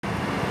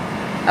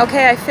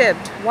Okay, I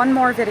fibbed. One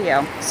more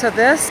video. So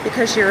this,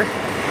 because you're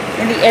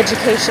in the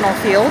educational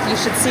field, you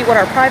should see what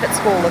our private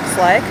school looks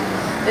like.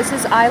 This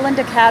is Island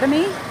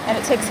Academy, and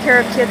it takes care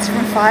of kids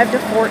from 5 to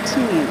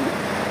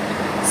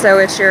 14. So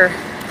it's your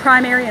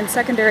primary and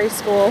secondary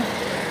school.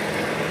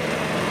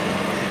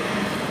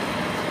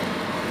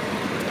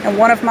 And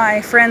one of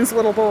my friend's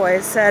little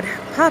boys said,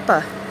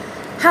 "Papa,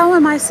 how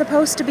am I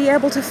supposed to be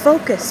able to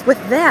focus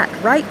with that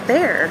right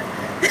there?"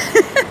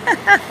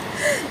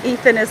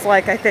 Ethan is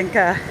like, I think,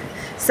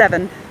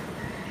 7,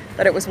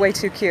 but it was way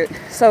too cute.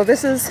 So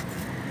this is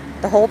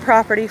the whole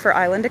property for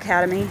Island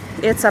Academy.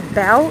 It's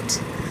about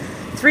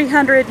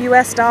 $300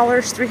 US,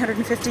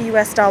 $350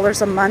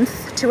 US a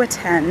month to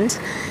attend.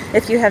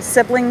 If you have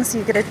siblings,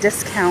 you get a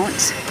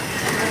discount.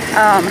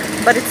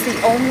 But it's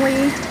the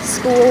only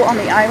school on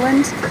the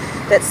island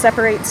that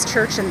separates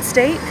church and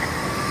state.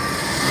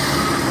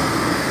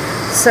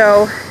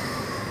 So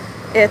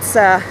it's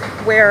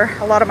where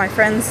a lot of my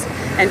friends,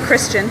 and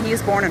Christian,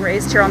 he's born and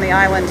raised here on the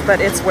island,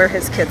 but it's where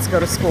his kids go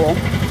to school.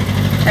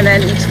 And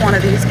then each one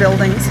of these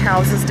buildings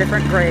houses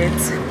different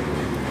grades.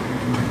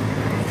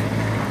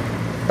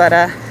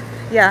 But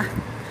yeah,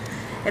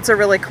 it's a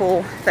really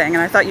cool thing,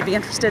 and I thought you'd be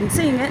interested in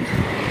seeing it.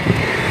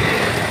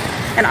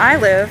 And I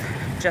live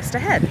just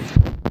ahead.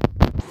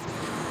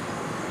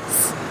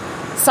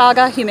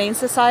 Saga Humane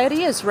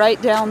Society is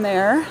right down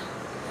there.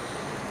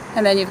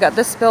 And then you've got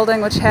this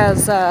building, which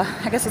has,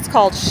 I guess it's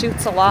called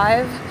Shoots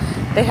Alive.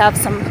 They have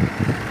some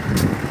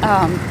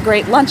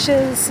great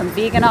lunches, some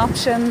vegan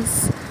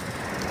options.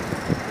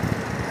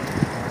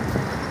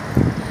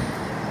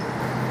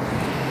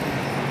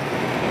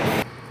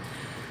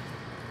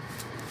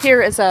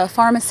 Here is a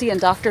pharmacy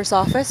and doctor's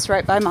office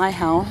right by my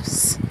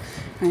house,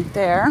 right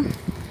there.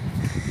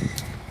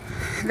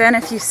 Then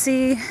if you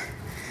see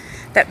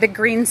that big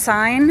green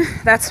sign,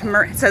 it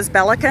says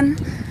Belican.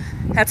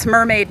 That's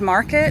Mermaid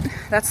Market.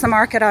 That's the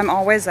market I'm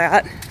always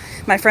at.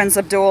 My friend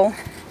Abdul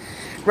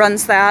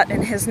runs that,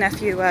 and his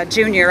nephew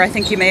Junior. I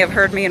think you may have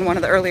heard me in one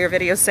of the earlier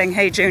videos saying,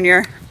 "Hey,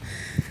 Junior."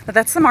 But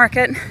that's the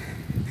market.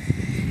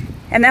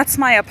 And that's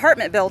my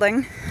apartment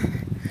building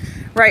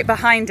right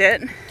behind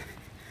it.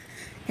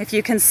 If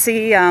you can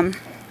see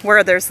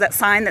where there's that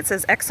sign that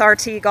says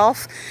XRT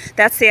Golf,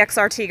 that's the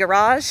XRT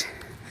garage.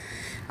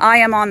 I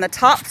am on the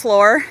top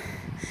floor.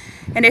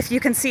 And if you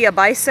can see a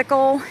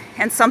bicycle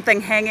and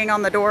something hanging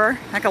on the door,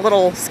 like a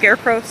little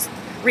scarecrow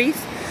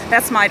wreath,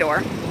 that's my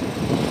door.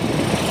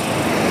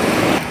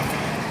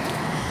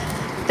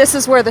 This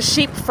is where the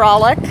sheep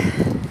frolic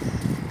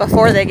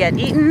before they get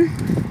eaten.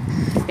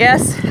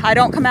 Yes, I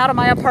don't come out of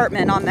my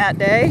apartment on that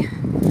day.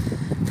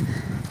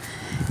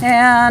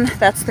 And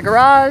that's the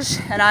garage,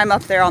 and I'm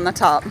up there on the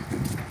top.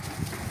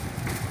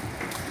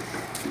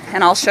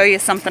 And I'll show you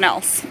something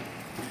else.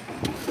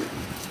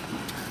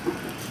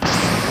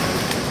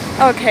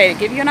 Okay, to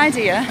give you an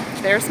idea,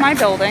 there's my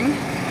building,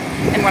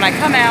 and when I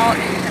come out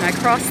and I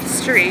cross the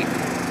street,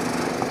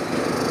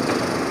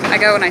 I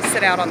go and I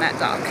sit out on that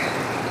dock.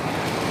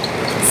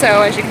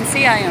 So as you can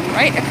see, I am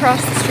right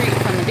across the street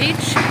from the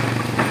beach.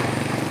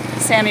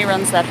 Sammy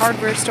runs that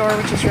hardware store,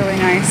 which is really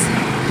nice.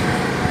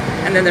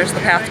 And then there's the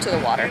path to the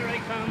water.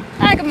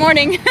 Hi, good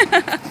morning.